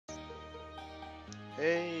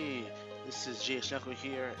Hey, this is JRPG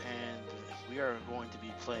here, and we are going to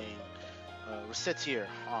be playing Recettear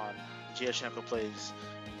on JRPG Plays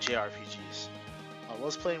JRPGs. I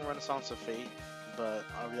was playing Renaissance of Fate, but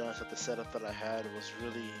I realized that the setup that I had was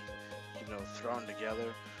really, thrown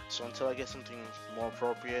together. So until I get something more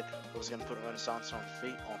appropriate, I was going to put Renaissance on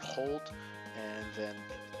Fate on hold, and then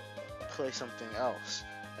play something else.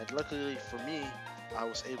 And luckily for me, I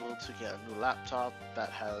was able to get a new laptop that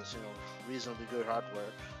has, reasonably good hardware.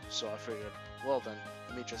 So I figured, well then,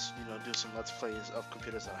 let me just, do some Let's Plays of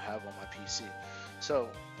computers that I have on my PC. So,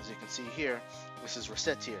 as you can see here, this is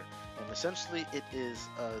Recettear, and essentially it is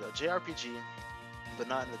a JRPG, but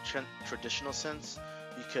not in the traditional sense,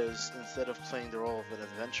 because instead of playing the role of an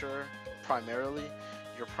adventurer, primarily,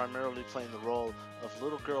 you're primarily playing the role of a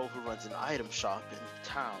little girl who runs an item shop in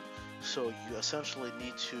town. So you essentially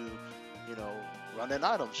need to, run an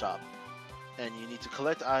item shop, and you need to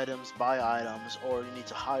collect items, buy items, or you need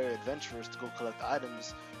to hire adventurers to go collect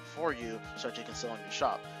items for you so that you can sell in your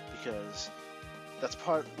shop, because that's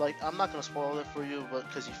part, I'm not going to spoil it for you, but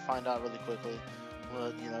because you find out really quickly.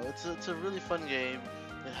 But, it's a really fun game.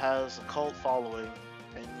 It has a cult following,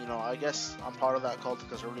 and, I guess I'm part of that cult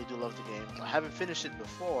because I really do love the game. I haven't finished it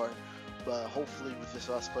before, but hopefully with this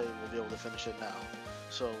Let's Play, we'll be able to finish it now.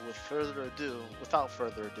 So without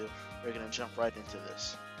further ado, we're going to jump right into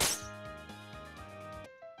this.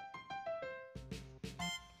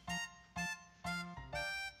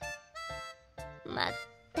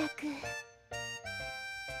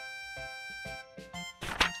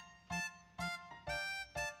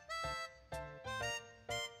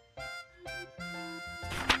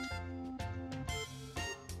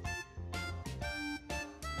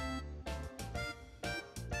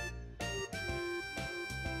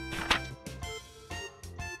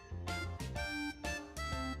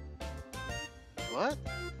 What?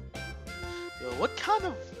 Yo, what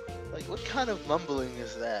kind of mumbling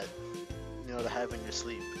is that? To have in your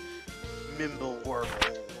sleep. Mimble whirl.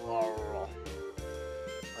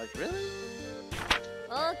 Like, really?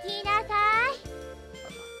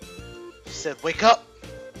 She said, wake up!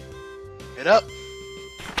 Get up!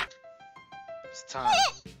 It's time.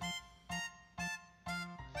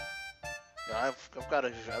 Yo, I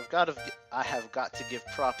have got to give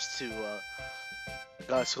props to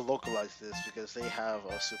guys who localize this, because they have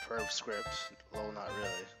a superb script. Well, not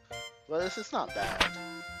really, but it's not bad.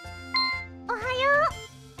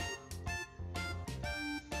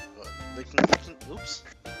 But oops.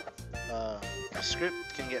 The script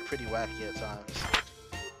can get pretty wacky at times.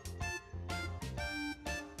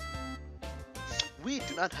 We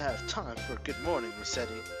do not have time for good morning,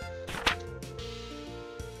 Recettear.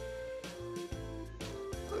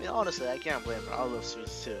 I mean, honestly, I can't blame her. I love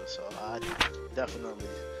sweets too, so I definitely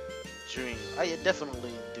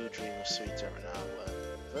do dream of sweets every now and then.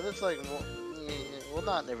 But it's like, well,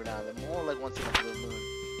 not every now and then, more like once in a blue moon.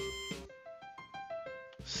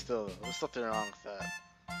 Still, there's nothing wrong with that.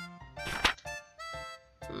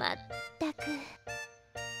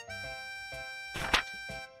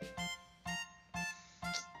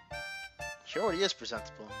 She already is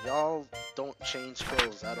presentable. Y'all don't change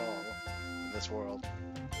clothes at all in this world.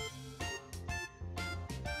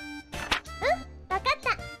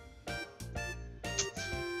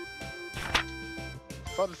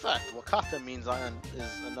 Fun fact, Wakata means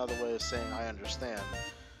is another way of saying I understand.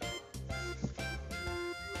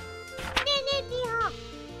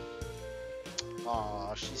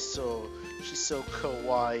 Aw, she's so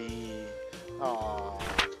kawaii. Aw.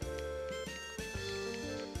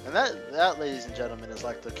 And that, ladies and gentlemen, is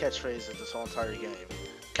like the catchphrase of this whole entire game.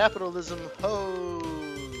 Capitalism, ho!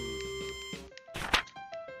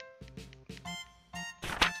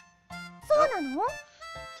 Yep.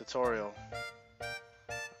 Tutorial.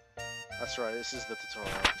 That's right, this is the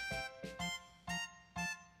tutorial.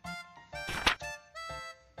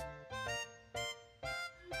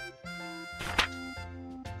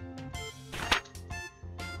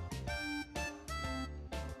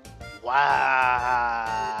 Wow!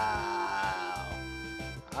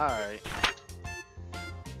 Alright.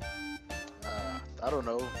 I don't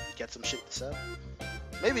know, get some shit to sell?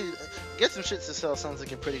 Maybe, get some shit to sell sounds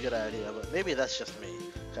like a pretty good idea, but maybe that's just me.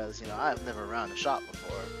 Because, I've never ran a shop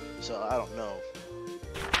before, so I don't know.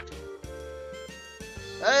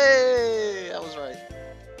 Hey! I was right.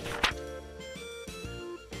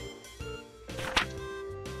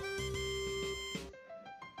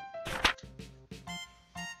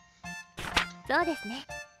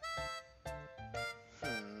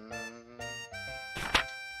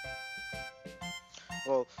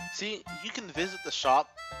 Well, see, you can visit the shop,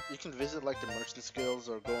 You can visit like the merchants guilds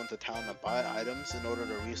or go into town and buy items in order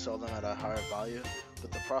to resell them at a higher value,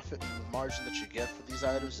 but the profit margin that you get for these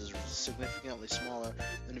items is significantly smaller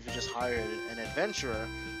than if you just hired an adventurer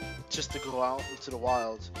just to go out into the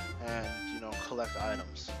wild and, you know, collect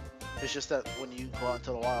items. It's just that when you go out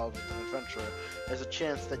into the wild with an adventurer, there's a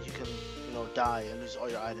chance that you can, you know, die and lose all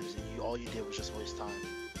your items, and all you did was just waste time.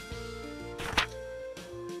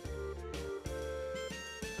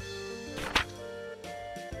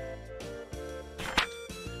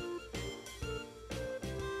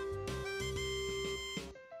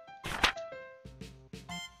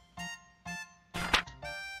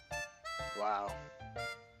 Wow.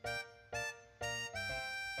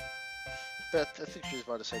 I think she was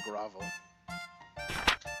about to say gravel.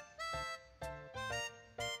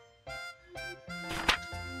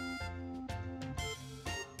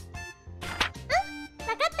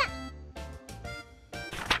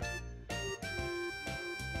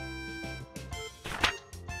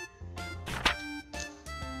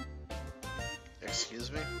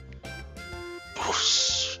 Excuse me?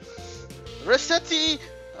 Whoosh! Recettear,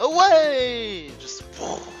 away! Just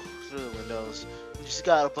whoosh, through the windows. You just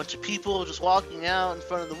got a bunch of people just walking out in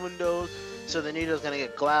front of the windows. So the needle's gonna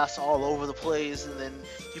get glass all over the place, and then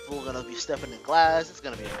people are gonna be stepping in glass. It's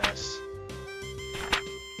gonna be a mess.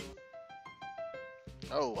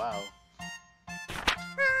 Oh wow.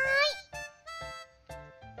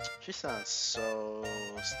 She sounds so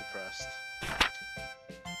depressed.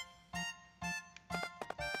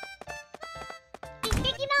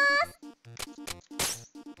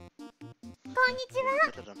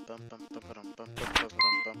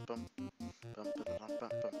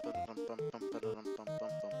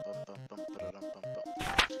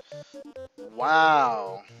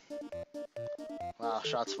 Wow. Wow,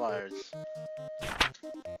 shots fired.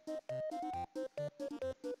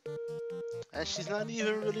 And she's not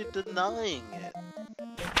even really denying it.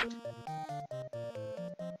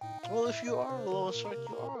 Well, if you are a loan shark,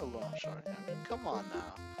 you are a loan shark. I mean, come on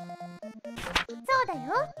now.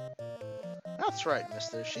 That's right,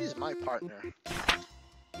 mister. She's my partner.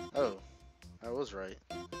 Oh, I was right.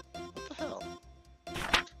 What the hell?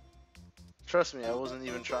 Trust me, I wasn't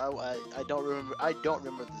even trying. I don't remember. I don't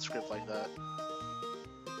remember the script like that.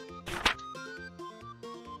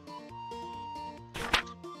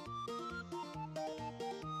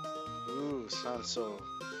 Ooh, sounds so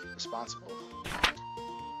responsible.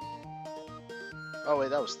 Oh wait,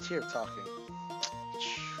 that was Tear talking.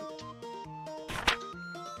 Shoot.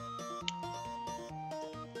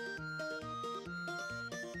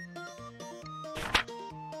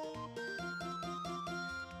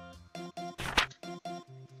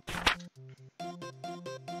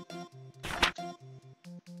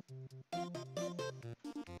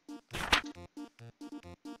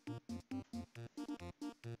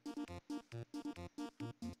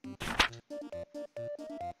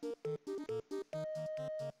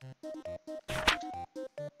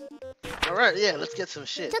 Alright, yeah, let's get some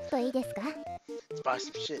shit. Let's buy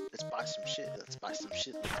some shit. Let's buy some shit. Let's buy some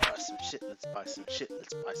shit. Let's buy some shit. Let's buy some shit.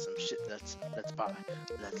 Let's buy some shit. Let's buy.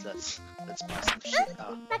 Let's buy some shit.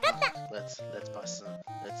 Let's buy some.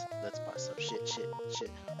 Let's buy some shit.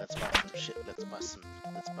 Let's buy some shit.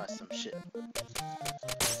 Let's buy some shit.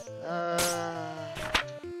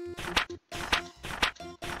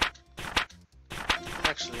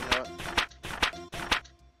 Actually, you know what?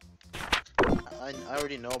 I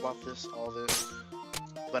already know about all this,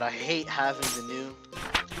 but I hate having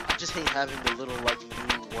I just hate having the little, like,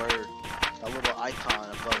 new word, that little icon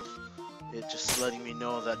above it, just letting me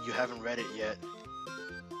know that you haven't read it yet.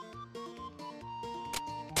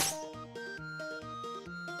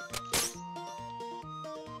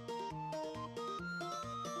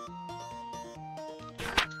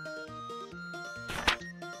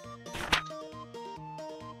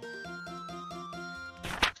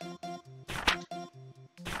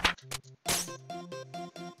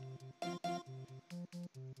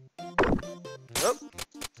 Nope.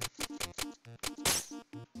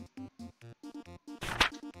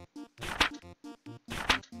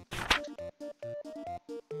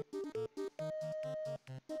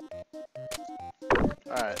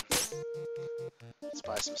 Alright. Let's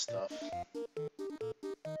buy some stuff.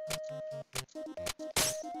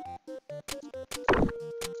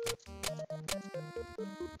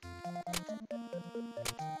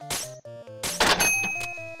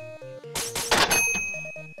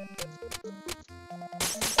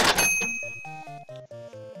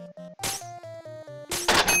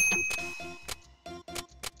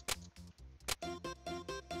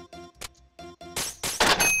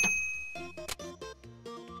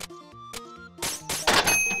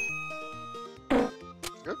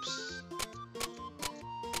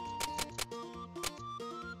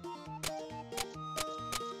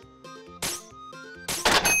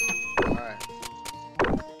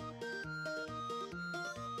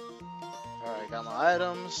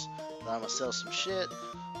 items. Then I'm gonna sell some shit.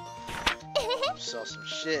 Sell some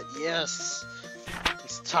shit. Yes.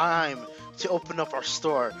 It's time to open up our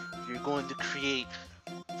store. You're going to create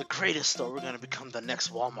the greatest store. We're going to become the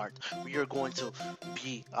next Walmart. We are going to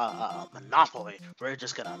be a monopoly. We're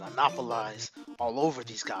just going to monopolize all over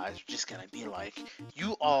these guys. We're just going to be like,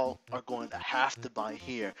 you all are going to have to buy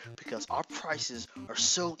here because our prices are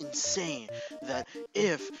so insane that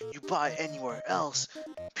if you buy anywhere else,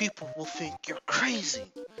 people will think you're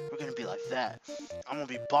crazy. We're going to be like that. I'm going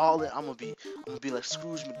to be balling. I'm going to be like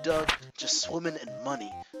Scrooge McDuck, just swimming in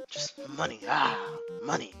money. Just money.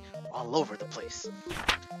 Money all over the place.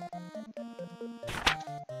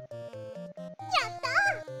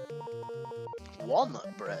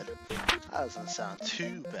 Walnut bread? That doesn't sound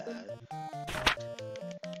too bad.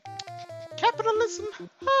 Capitalism!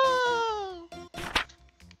 Oh!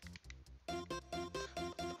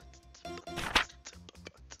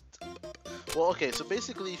 Well, okay, so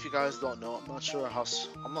basically, if you guys don't know, I'm not sure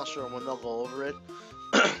when they'll go over it,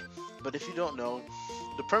 but if you don't know,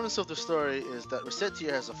 the premise of the story is that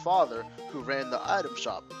Recettear has a father who ran the item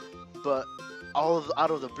shop, but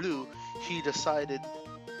out of the blue, he decided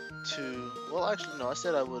to. Well, actually, no. I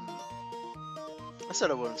said I wouldn't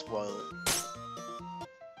spoil it.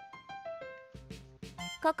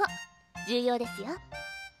 ここ重要ですよ。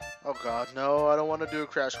Oh God, no! I don't want to do a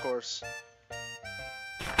crash course.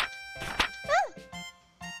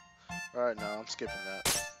 All right, no, I'm skipping that.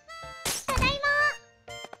 ただいま。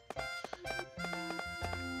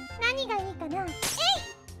何がいいかな。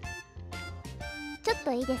ちょっ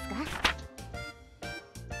といいですか。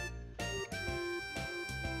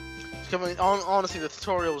I mean, honestly, the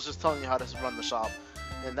tutorial was just telling you how to run the shop,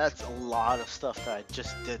 and that's a lot of stuff that I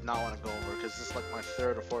just did not want to go over because this is like my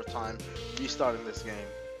 3rd or 4th time restarting this game.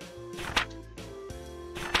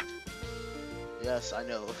 Yes, I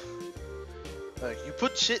know. Like you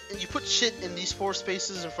put shit in these 4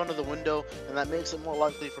 spaces in front of the window, and that makes it more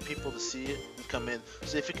likely for people to see it and come in.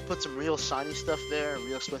 So if you can put some real shiny stuff there,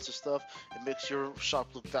 real expensive stuff, it makes your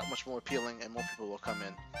shop look that much more appealing, and more people will come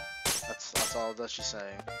in. That's all that she's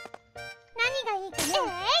saying. 何がいいかな。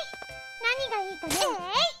何がいいかな。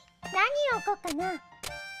何をこうかな。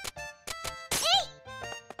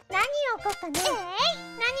何をこうかな。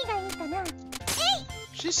何がいいかな。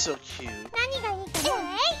 She's so cute. 何がいいか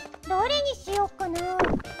な。どれにしようかな。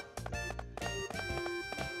 Alright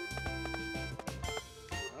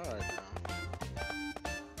now.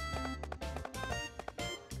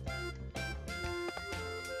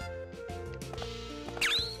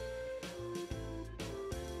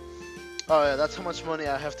 Oh yeah, that's how much money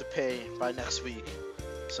I have to pay by next week.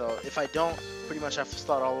 So if I don't, pretty much have to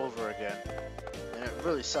start all over again. And it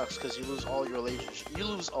really sucks because you lose all your relationships. You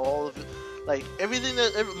lose all of it. Like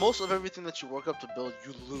most of everything that you work up to build,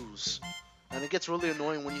 you lose. And it gets really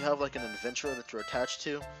annoying when you have like an adventurer that you're attached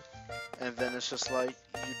to. And then it's just like,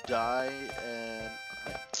 you die and...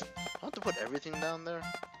 I have to put everything down there?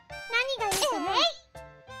 何がいいかな。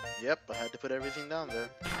 Yep, I had to put everything down there.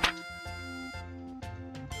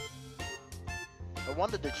 I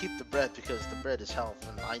wanted to keep the bread because the bread is health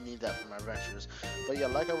and I need that for my adventures. But yeah,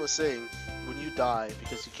 like I was saying, when you die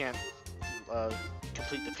because you can't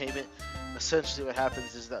complete the payment, essentially what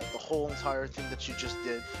happens is that the whole entire thing that you just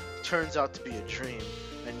did turns out to be a dream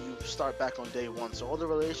and you start back on day 1. So all the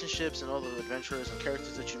relationships and all the adventurers and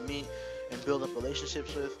characters that you meet and build up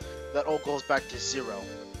relationships with, that all goes back to 0.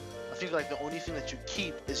 I think like the only thing that you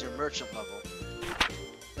keep is your merchant level,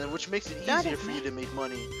 and which makes it easier for you to make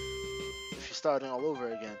money if you're starting all over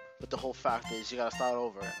again. But the whole fact is you gotta start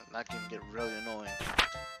over, and that can get really annoying.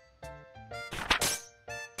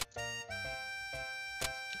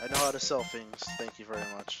 I know how to sell things, thank you very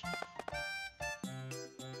much.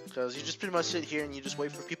 Because you just pretty much sit here and you just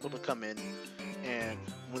wait for people to come in, and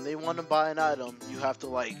when they want to buy an item, you have to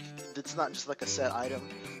like, it's not just like a set item,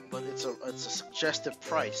 but it's a suggestive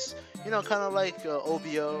price. You know, kind of like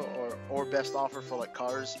OBO or best offer for like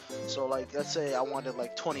cars. So like, let's say I wanted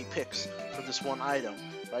like 20 picks for this one item,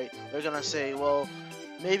 right? They're gonna say, well,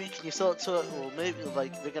 maybe can you sell it to, well, maybe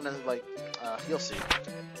like they're gonna like, you'll see.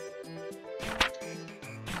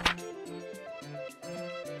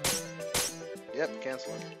 Yep,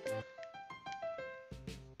 cancel it.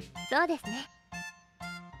 そうですね。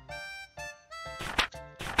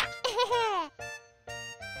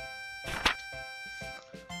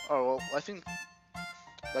 Oh well, I think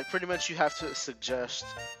like pretty much you have to suggest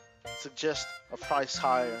a price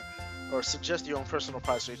higher, or suggest your own personal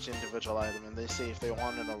price for each individual item, and they say if they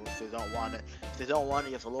want it or if they don't want it. If they don't want it,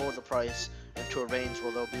 you have to lower the price and to a range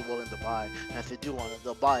where they'll be willing to buy. And if they do want it,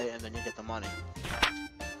 they'll buy it, and then you get the money.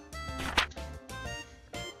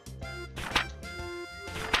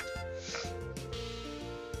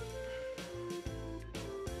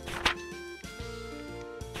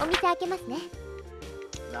 お店開けますね。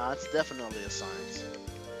 Nah, it's definitely a science.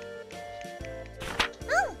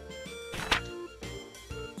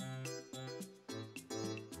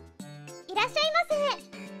 いらっしゃいませ。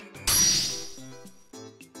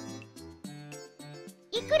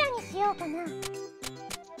いくらにしようかな。ありが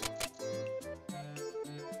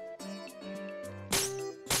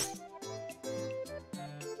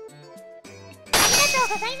とう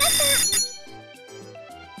ございました。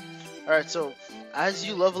 Alright, so as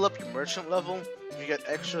you level up your merchant level, you get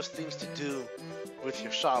extra things to do with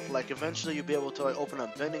your shop. Like eventually you'll be able to like open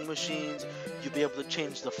up vending machines, you'll be able to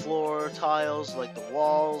change the floor tiles, like the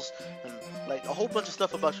walls, and like a whole bunch of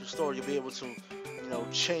stuff about your store you'll be able to, you know,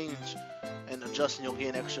 change and adjust, and you'll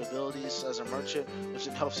gain extra abilities as a merchant, which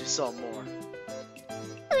helps you sell more.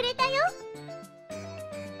 売れたよ。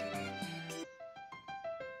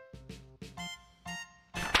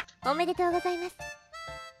おめでとうございます。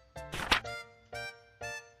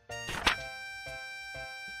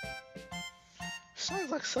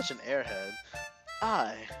 Sounds like such an airhead.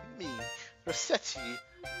 Me, Recettear,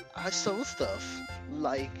 I sell stuff,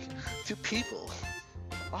 like, to people.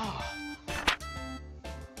 Ah.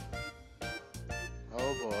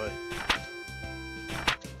 Oh boy.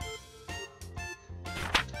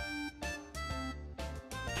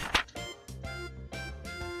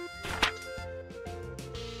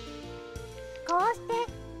こうして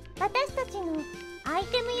私たちのアイ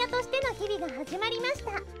テム屋としての日々が始まりまし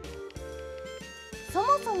た。そ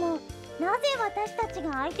もそもなぜ私たち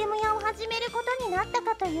がアイテム屋を始めることになった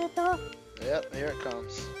かというと、 Yep, here it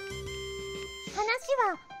comes. 話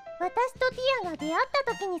は私とティアが出会っ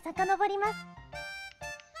た時に遡ります。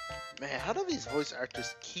 Man, how do these voice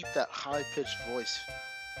actors keep that high-pitched voice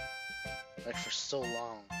like for so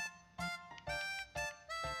long?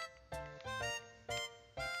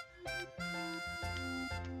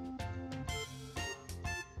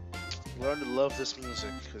 Learn to love this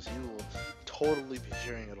music because you will totally be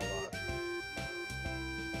hearing it a lot.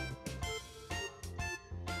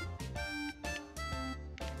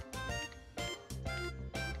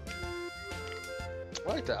 I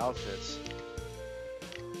like the outfits.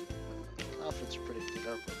 Outfits are pretty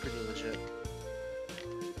legit.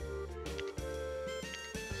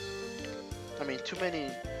 I mean,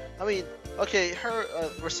 okay, her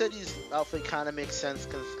Recettear's outfit kind of makes sense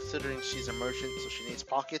considering she's a merchant, so she needs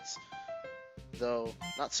pockets. Though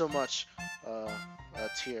not so much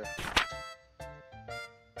Tier.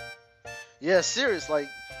 Yeah, serious, like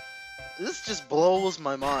this just blows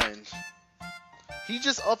my mind. He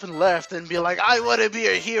just up and left and be like, I want to be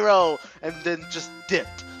a hero, and then just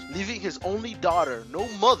dipped, leaving his only daughter, no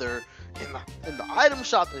mother, in the item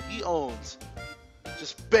shop that he owns.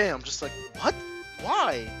 Just bam, just like, what?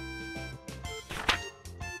 Why?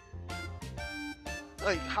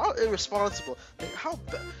 Like, how irresponsible?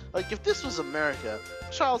 Like, if this was America,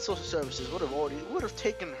 Child Social Services would have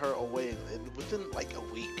taken her away within like a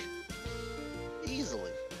week,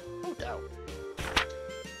 easily, no doubt.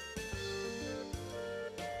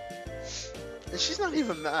 And she's not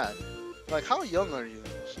even mad. Like, how young are you?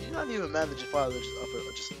 She's not even mad that your father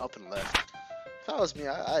just up and left. If that was me,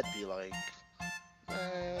 I'd be like,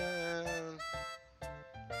 man.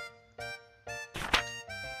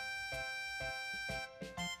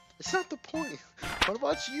 It's not the point. What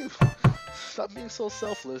about you? Stop being so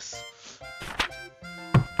selfless.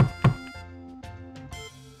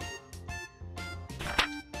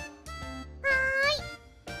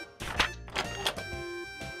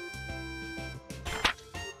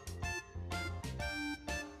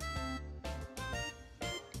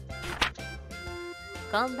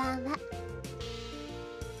 Konbanwa.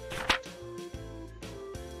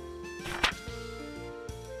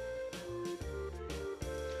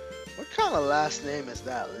 What kind of last name is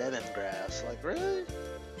that? Lemongrass? Like, really?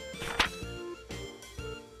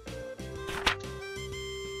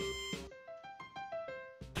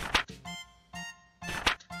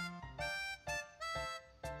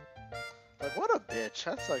 Like, what a bitch.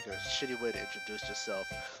 That's like a shitty way to introduce yourself.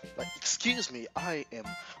 Like, excuse me, I am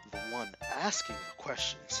the one asking the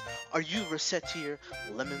questions. Are you Recettear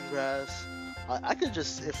Lemongrass? I could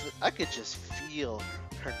just feel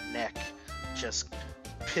her neck just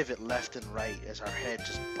pivot left and right as her head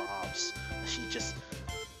just bobs. She just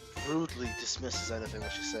rudely dismisses anything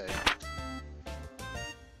that she say.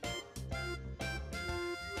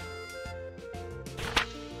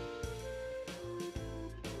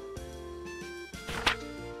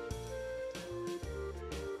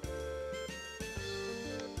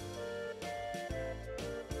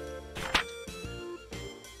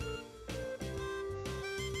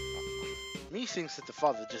 Me thinks that the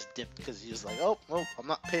father just dipped because he was like, oh, well, I'm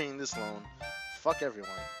not paying this loan. fuck everyone.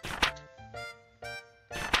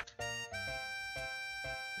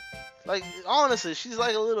 Like, honestly, she's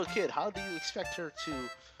like a little kid. How do you expect her to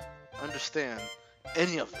understand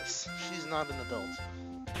any of this? She's not an adult.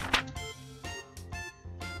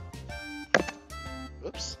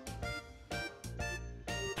 Oops.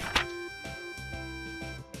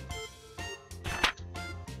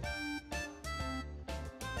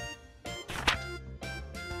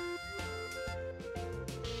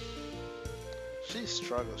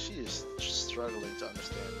 She is struggling to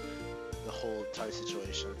understand the whole entire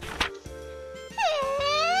situation.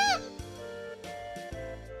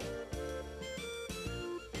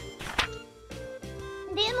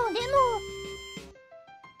 でも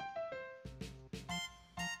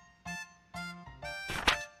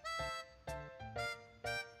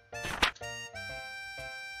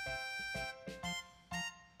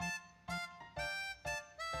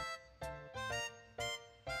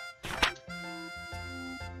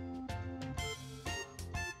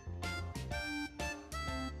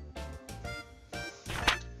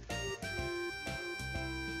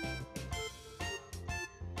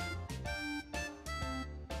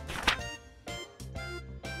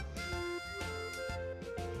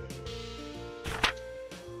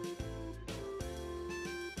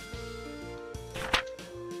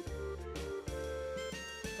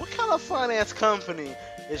What kind of finance company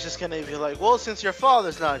is just gonna be like, well, since your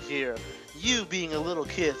father's not here, you being a little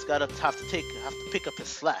kid's gotta have to pick up his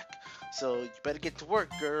slack. So you better get to work,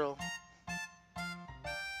 girl.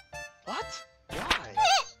 What? Why?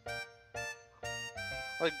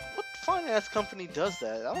 Like, what finance company does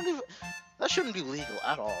that? I don't even. That shouldn't be legal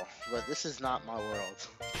at all. But this is not my world.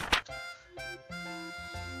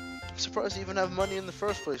 I'm surprised you even have money in the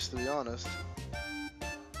first place, to be honest.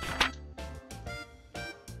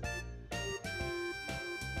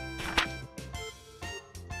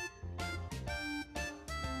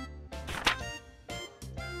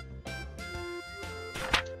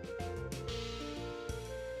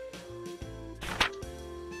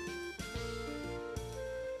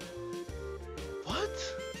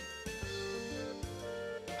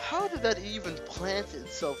 How did that even plant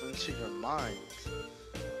itself into your mind?そ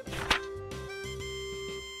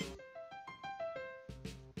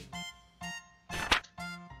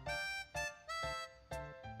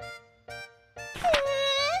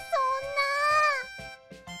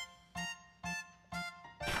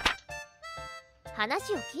んな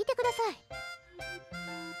話を聞いてください。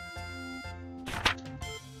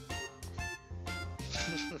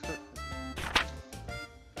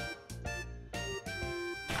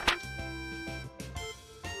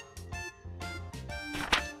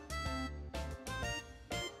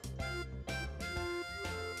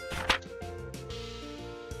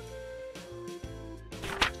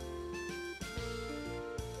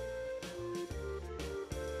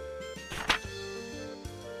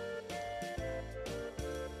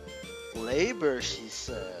Labor, she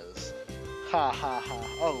says. Ha ha ha.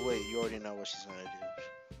 Oh wait, you already know what she's gonna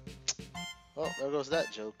do. Well, there goes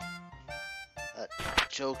that joke. That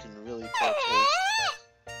joke in really poor taste.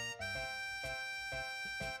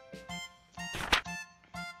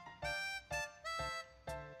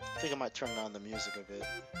 I think I might turn down the music a bit.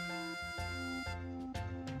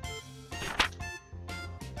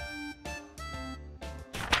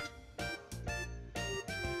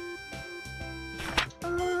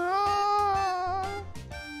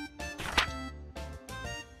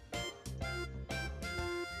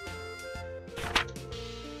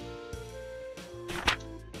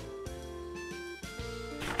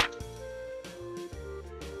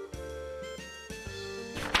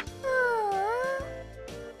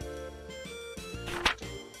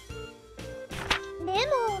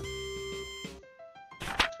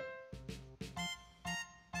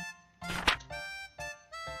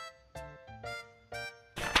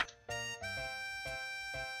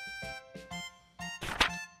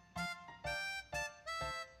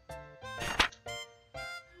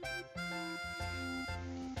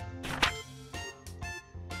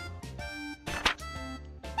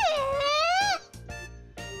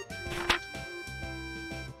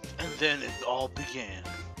 And then it all began.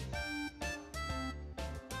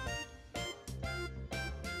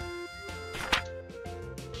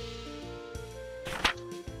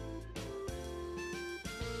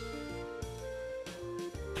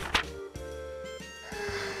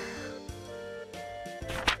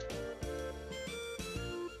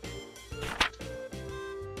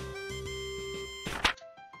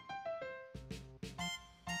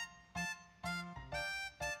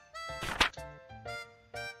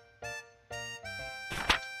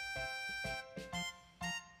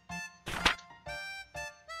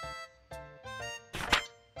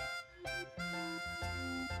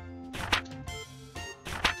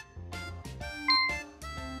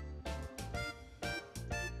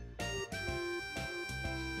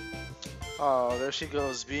 Oh, there she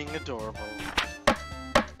goes, being adorable.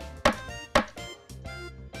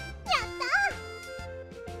 やっ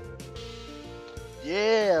た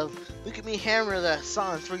Yeah, look at me hammer that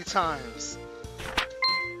song 3 times. ー。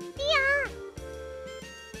リア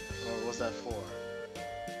Or what's that for?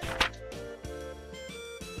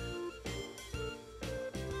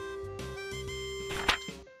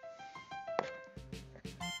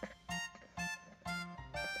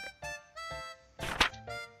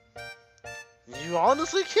 You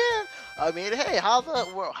honestly can? I mean, hey, how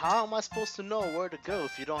am I supposed to know where to go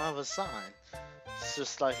if you don't have a sign? It's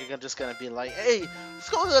just like you're just gonna be like, hey, let's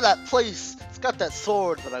go to that place. It's got that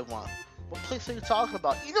sword that I want. What place are you talking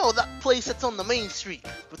about? You know that place that's on the main street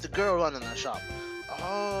with the girl running the shop.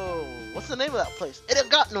 Oh, what's the name of that place? It ain't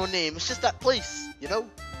got no name. It's just that place, you know?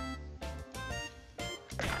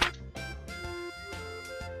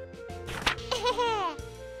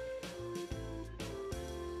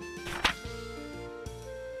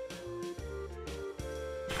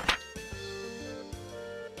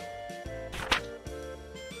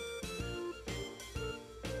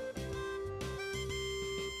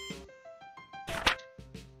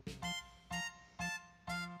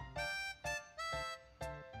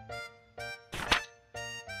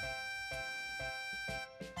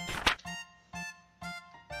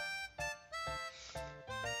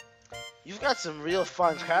 You've got some real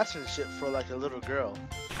fine craftsmanship for like a little girl.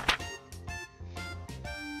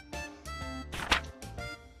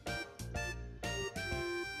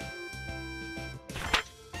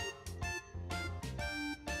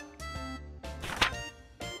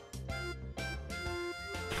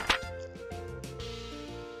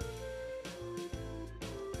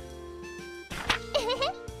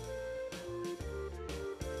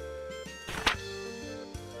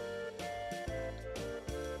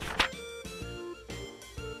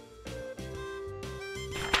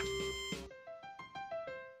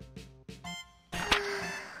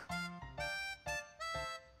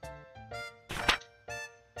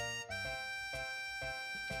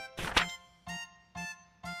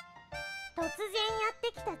突然やって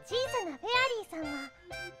きた小さなフェアリーさんは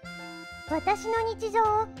私の日常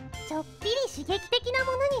をちょっぴり刺激的な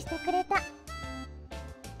ものにしてくれた。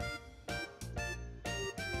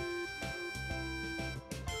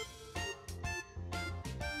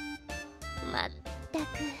まったく。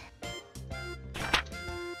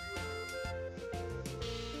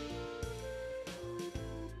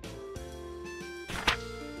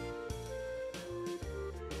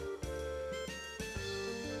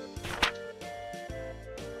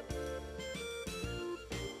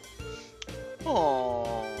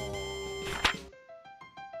Aww.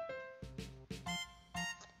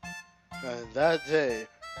 And that day,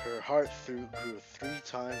 her heart grew 3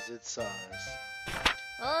 times its size.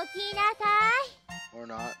 大きなさい。 Or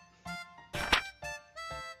not.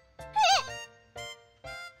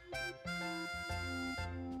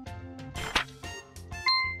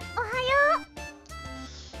 おはよう。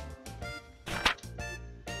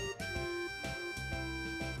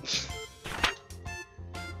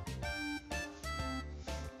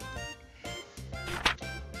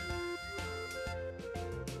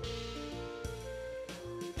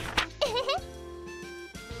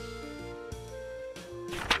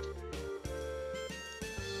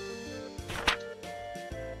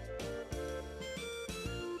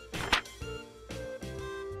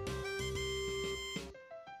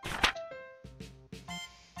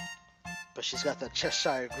But she's got that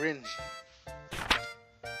Cheshire grin.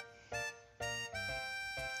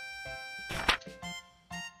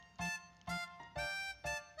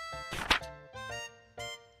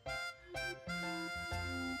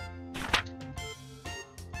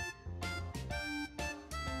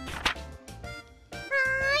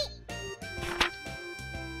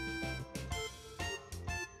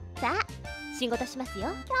 Sa, 仕事しますよ。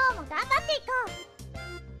今日も頑張っていこう。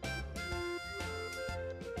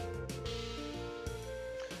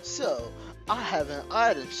So, I have an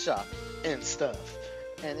item shop and stuff,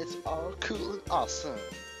 and it's all cool and awesome.